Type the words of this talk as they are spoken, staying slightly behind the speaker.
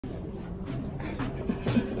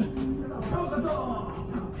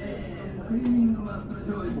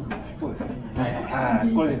そうですね。はい、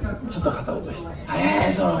これちょっと肩落として。は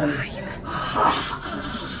い、そうなんです。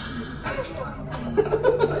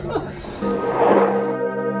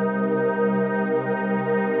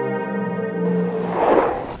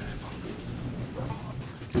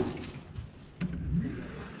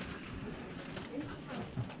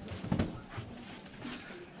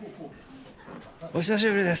お久し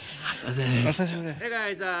ぶりです。お久しぶりです。Hey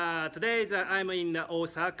guys, today I'm in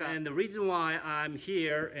Osaka, and the reason why I'm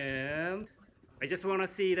here, and I just want to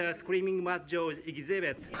see the Screaming Mad Jôji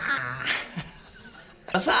exhibit.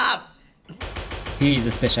 What's up? He is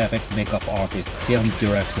a special effect makeup artist, film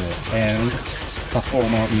director, and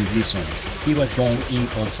performer musician. He was born in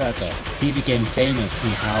Osaka. He became famous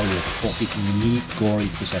in Hollywood for his unique gory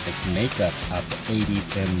special effect makeup at the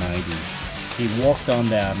 80s and 90s. He worked on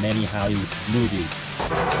the many Hollywood movies.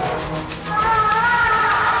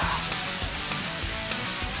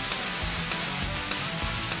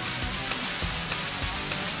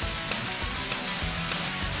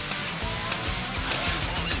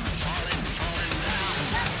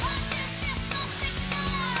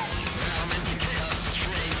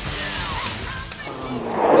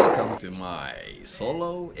 Welcome to my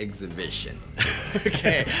solo exhibition.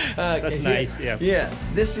 Okay, that's nice. Yeah. Yeah,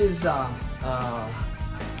 this is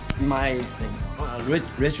my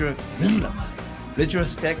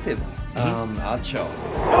retrospective art show. よ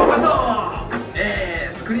うこそ、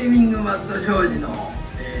スクリーミングマッドジョージの、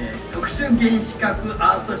特殊幻視覚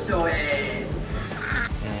アートショーへ。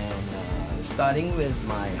And starting with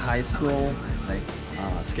my high school like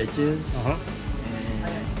sketches and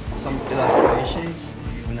some illustrations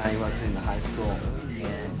when I was in high school,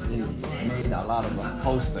 and made a lot of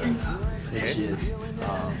posters, which is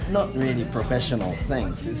not really professional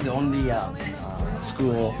things. It's only a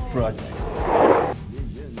school project.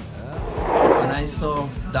 When I saw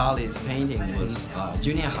Dali's painting was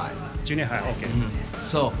junior high. Junior high, okay.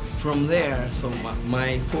 So from there,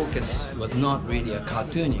 my focus was not really a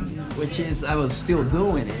cartooning, which is I was still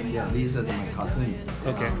doing it. Yeah, these are my cartooning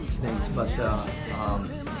things. But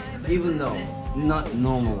even though not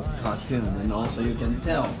normal cartoon, and also you can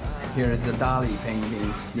tell here is the Dali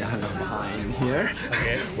paintings behind here,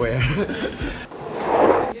 where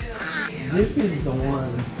this is the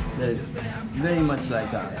one that is very much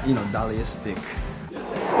like a Daliistic.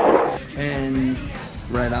 And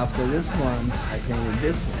right after this one, I painted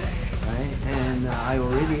this one, right? And I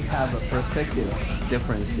already have a perspective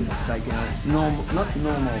differences. Like it's normal, not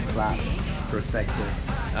normal flat perspective.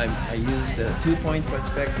 I used a 2-point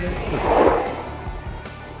perspective.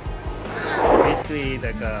 Basically,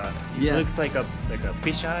 like it looks like a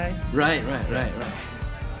fisheye. Right.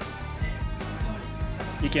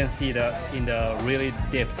 You can see in the really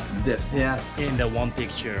depth. Yes. In the one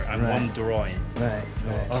picture and one drawing. Right.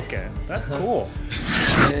 Okay, that's cool.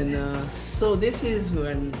 And so this is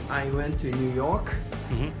when I went to New York,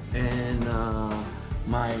 and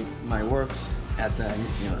my works at the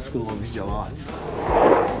School of Visual Arts.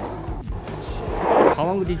 How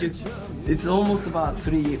long did you? It's almost about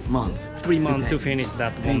 3 months. 3 months to finish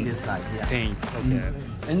that one this side, yeah. paint. Okay.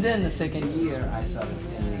 And then the second year I started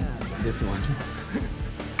painting this one.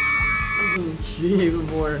 Even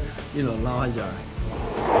more, larger.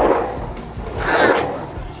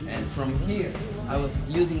 And from here, I was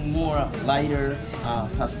using more lighter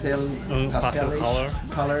pastel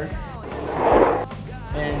color.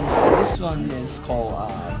 And this one is called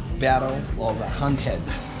Battle of a Handhead.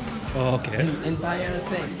 Okay. Entire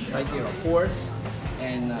thing, like horse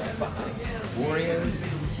and warriors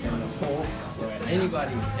and a pole.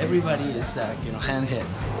 Everybody is handhead.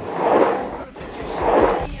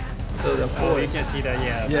 So the horse. You can see the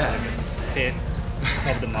taste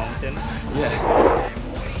of the mountain. Yeah.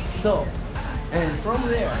 So, and from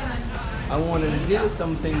there, I wanted to do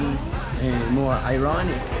something more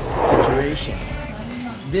ironic situation.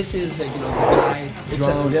 This is the guy. It's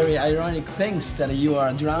a very ironic things that you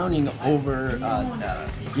are drowning over,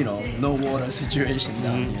 no water situation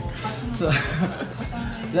down here. So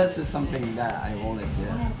that's something that I wanted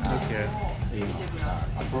to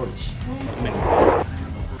approach.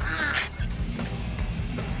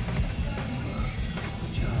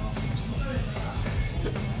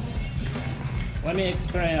 Let me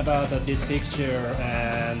explain about this picture.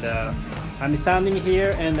 And I'm standing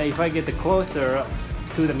here, and if I get closer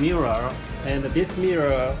to the mirror, and this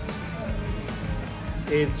mirror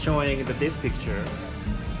is showing this picture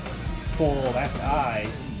for left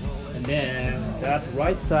eyes, and then that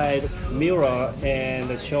right side mirror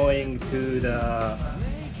and showing to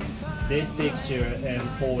this picture and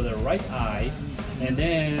for the right eyes, and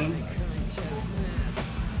then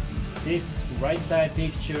this right side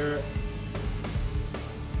picture,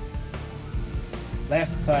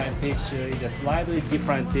 left side picture is a slightly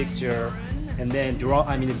different picture, and then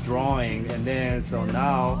drawing, and then so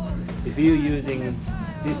now if you're using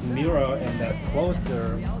this mirror and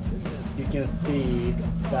closer, you can see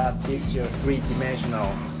that picture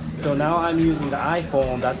three-dimensional. So now I'm using the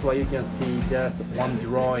iPhone, that's why you can see just one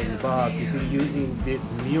drawing, but if you're using this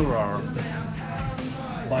mirror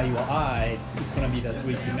by your eye, it's gonna be the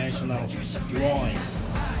three-dimensional drawing.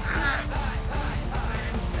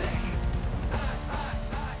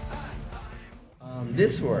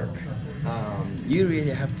 This work, you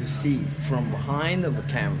really have to see from behind of a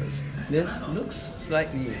canvas. This looks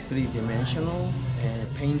slightly three-dimensional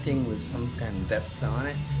and painting with some kind of depth on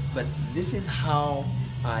it, but this is how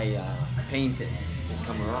I painted and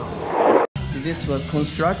come around. So this was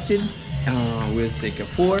constructed with like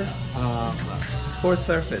four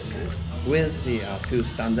surfaces with the two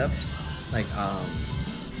stand-ups, like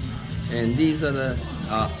and these are the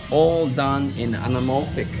all done in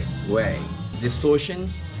anamorphic way.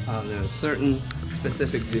 Distortion, there's certain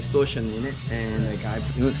specific distortion in it, and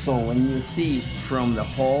like so when you see from the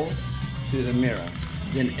hall to the mirror,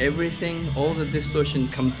 then everything, all the distortion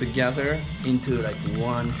come together into like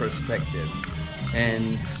one perspective,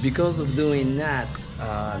 and because of doing that,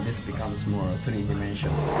 this becomes more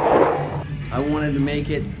three-dimensional. I wanted to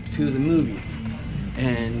make it to the movie,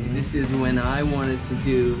 and this is when I wanted to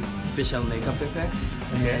do special makeup effects,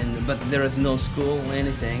 but there is no school or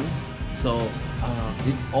anything. So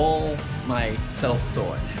it's all my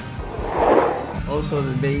self-taught. Also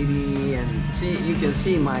the baby, and see, you can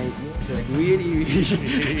see it's like really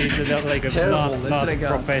it's not like terrible. not like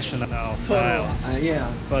professional style.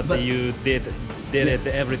 Yeah. But you did it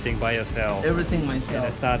everything by yourself. Everything myself.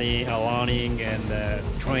 And studying, learning, and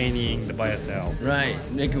training by yourself. Right.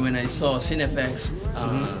 Like when I saw Cinefx,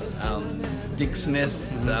 Dick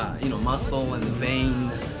Smith's, muscle and the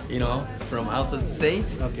vein, from out of the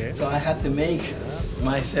States. Okay. So I had to make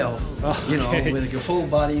myself, with like a full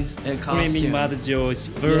bodies and costume. Screaming Mad Joe's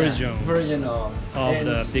version of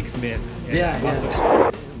the Dick Smith. So,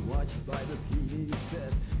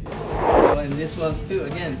 and this one too,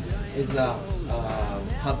 again, is a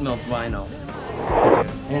hot melt vinyl.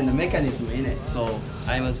 And the mechanism in it. So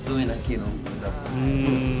I was doing with a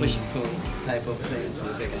push-pull type of things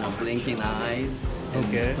with like, blinking eyes.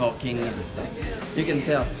 And talking and stuff. You can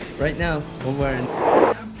tell right now over.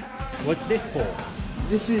 What's this for?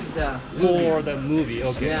 This is the for the movie.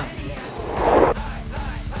 Okay. Yeah.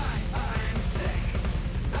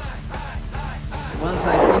 Once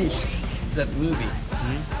I finished that movie,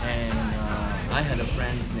 and I had a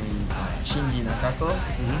friend named Shinji Nakako,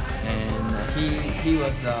 and he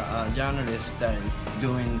was a journalist that is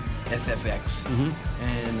doing SFX,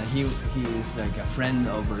 and he is like a friend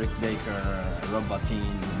of Rick Baker, Rob Bottin,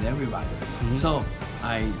 and everybody. So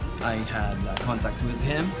I had contact with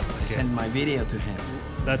him. I sent my video to him.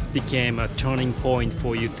 That became a turning point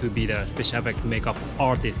for you to be the special effect makeup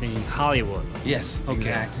artist in Hollywood. Yes,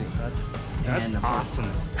 exactly. That's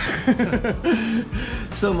awesome.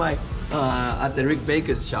 So my at the Rick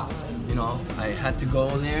Baker's shop, I had to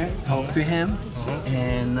go there, talk to him,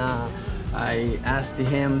 and I asked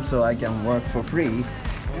him so I can work for free.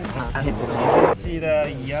 You can see the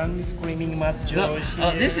young Screaming Mad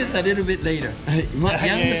Jôji. This is a little bit later.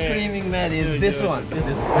 Young Screaming Mad is this one.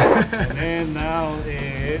 And now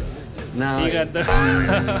is you got the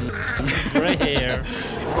gray hair.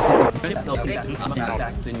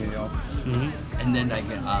 Back to New York, and then like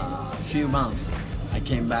a few months, I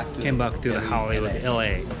came back to the Hollywood,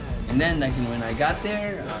 LA. And then like when I got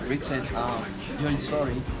there, Rick said, "Jôji,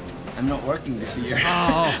 sorry, I'm not working this year."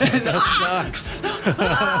 Oh, that sucks.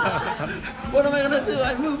 What am I gonna do?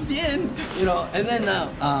 I moved in, And then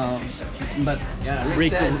but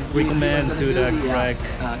Rick said recommend to the Greg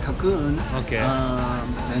Cocoon. Okay.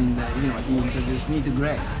 And he introduced me to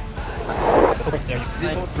Greg. Okay.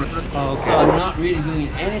 So I'm not really doing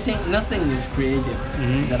anything. Nothing is creative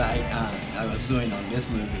that I was doing on this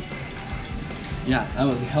movie. Yeah, I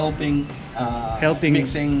was helping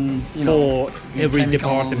mixing, for every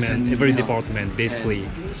chemicals department, basically.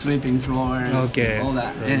 And sweeping floors, all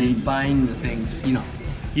that, so and buying the things,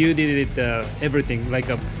 You did it everything like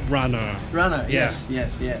a runner. Yes.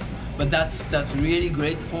 But that's really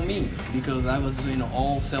great for me because I was doing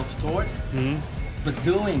all self-taught. But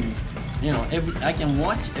doing, I can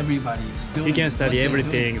watch everybody's doing. You can study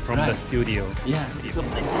everything from the studio. Yeah.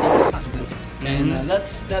 And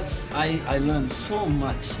I learned so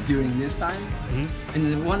much during this time. And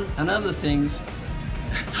another things,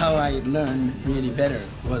 how I learned really better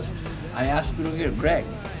was I asked Greg,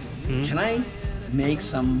 can I make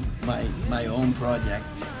my own project.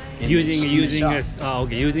 Using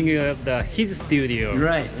shop. using his studio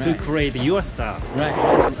to create your stuff. Right.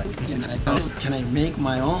 Can I make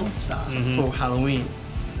my own stuff for Halloween?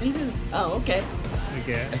 He said, oh, okay.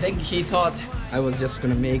 Okay. I think he thought I was just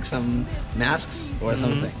gonna make some masks or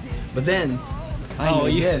something. But then I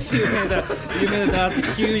made this. you made that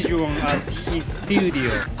huge one at his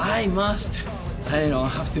studio. I don't know, I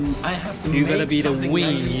have to You make gotta be the something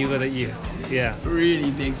wing. really, You gotta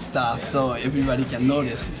really big stuff so everybody can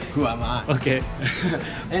notice who am I. Okay.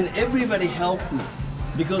 And everybody helped me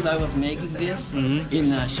because I was making this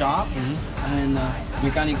in a shop and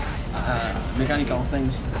mechanical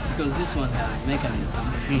things, because this one has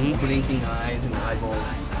mechanism, blinking eyes and eyeballs,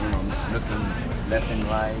 looking left and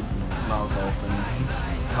right, mouth open,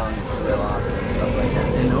 tongue swell up and stuff like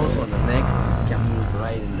that. And also the neck can move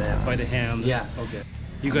right and left. By the hand. Yeah. Okay.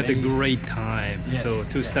 You got a great time. Yes. So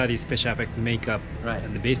to study special effect makeup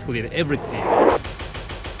and basically everything.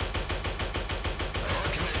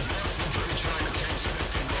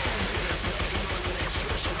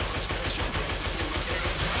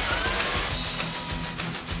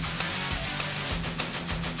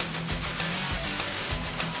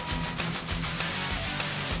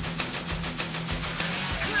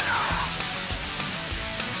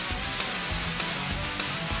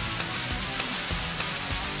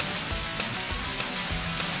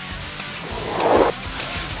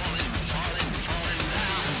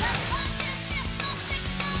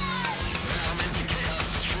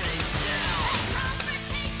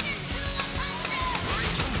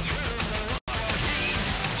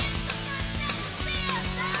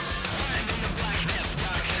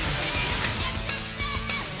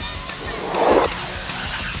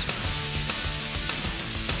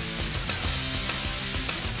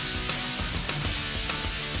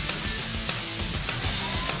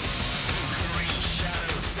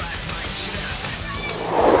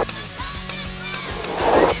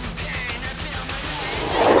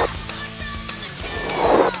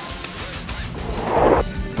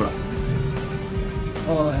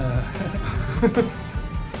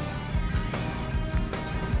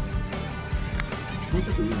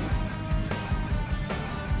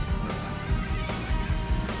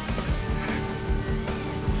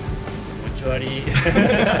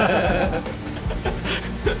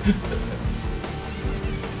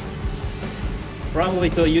 Probably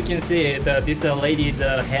so you can see that this lady's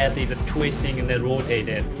head is twisting and then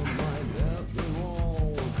rotated.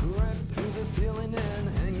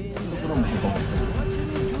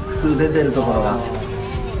 普通出てるところが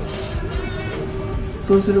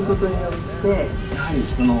そうすることによってやはり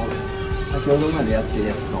この先ほどまでやってる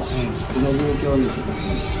やつとこの状況に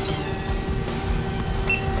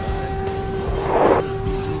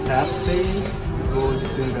Sad face goes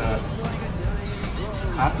to the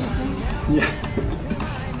happy face? Yeah.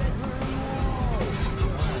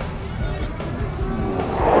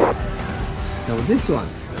 Now this one,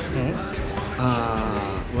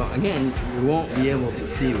 well again, you won't be able to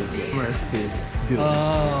see with the cameras to do it.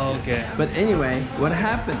 Oh, okay. But anyway, what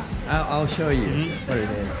happened? I'll show you. Put it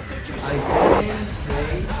in. I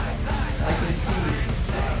can see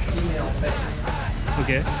female face.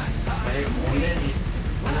 Okay. Right? And then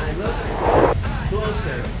when I look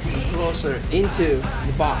closer and closer into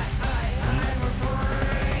the box,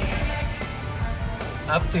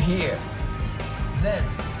 up to here, then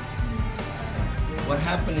what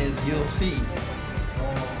happened is you'll see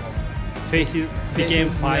Face became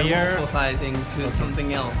fire. Metamorphosizing to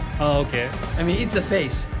something else. Oh, okay. I mean, it's a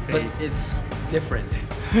face, but it's different.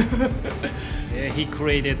 Yeah, he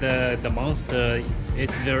created the monster.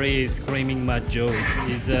 It's very screaming mad Joe.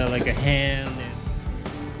 It's like a hand.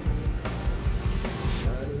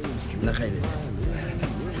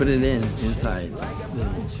 Put it inside.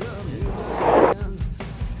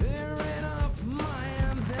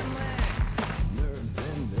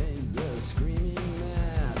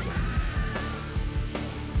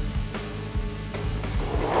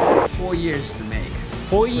 Years to make.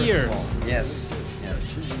 4 years? Yes.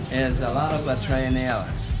 And it's a lot of trial and error.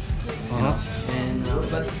 And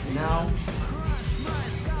but now,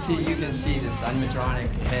 see, you can see this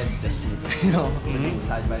animatronic head just moving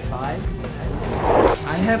side by side.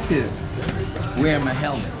 I have to wear my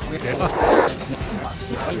helmet.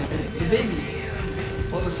 The baby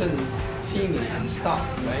all of a sudden see me and stop,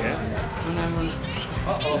 right? When I'm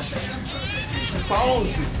she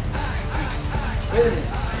follows me. Wait a minute.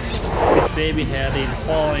 This baby head is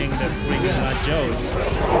following the screaming mad Joe.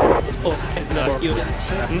 Oh, it's not you.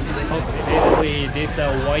 Okay. Basically, this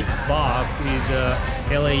white box is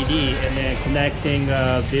LED and then connecting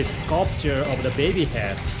this sculpture of the baby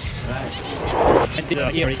head. Right.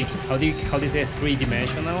 How do you say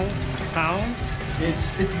three-dimensional sounds?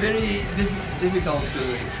 It's very difficult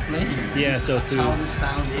to explain. Yeah, so how the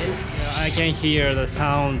sound is. I can hear the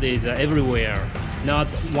sound is everywhere, not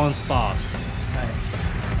one spot.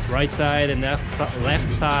 Right side and left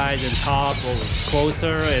side and top or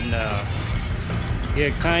closer and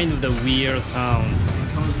yeah, kind of the weird sounds.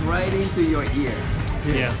 It comes right into your ear.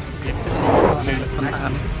 Too. Yeah.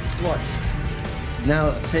 Watch.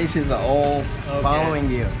 Now faces are all following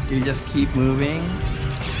you. You just keep moving.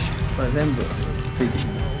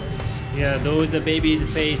 Yeah, those baby's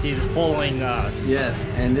face is following us. Yes,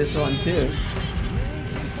 and this one too.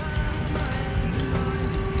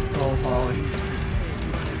 It's all following.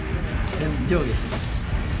 And Jôji.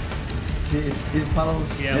 See, it follows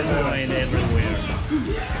following everywhere.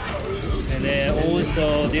 And then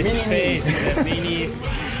also this face is a mini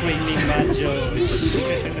screaming macho.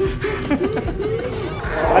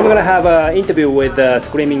 I'm gonna have an interview with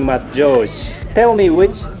Screaming Mad Jôji. Tell me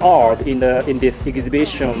which art in this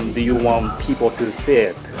exhibition do you want people to see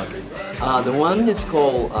it? The one is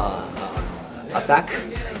called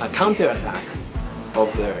counter-attack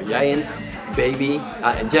of the giant baby,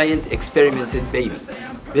 giant experimented baby.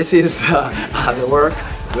 This is the work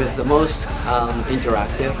with the most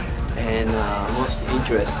interactive and most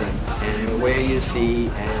interesting, and where you see,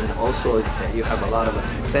 and also you have a lot of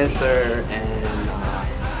sensor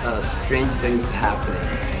and strange things happening,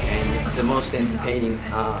 and it's the most entertaining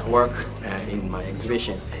work in my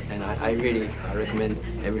exhibition, and I really recommend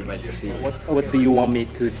everybody to see it. What do you want me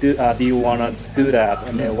to do? Do you want to do that,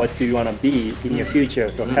 and then what do you want to be in your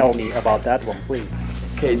future? So tell me about that one, please.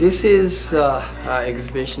 Okay, this is an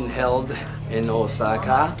exhibition held in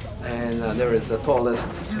Osaka, and there is the tallest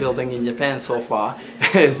building in Japan so far.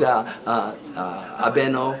 It's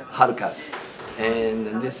Abeno Harukas,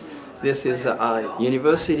 and this is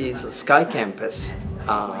university's Sky Campus.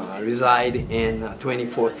 Reside in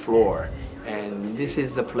 24th floor, and this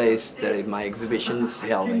is the place that my exhibition is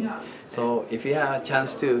held in. So if you have a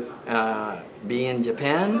chance to be in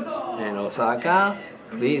Japan and Osaka,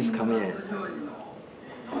 please come in.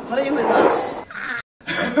 Play with us.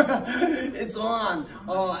 It's on.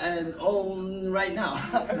 And right now.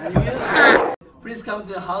 Please come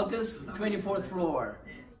to the Harukas 24th floor.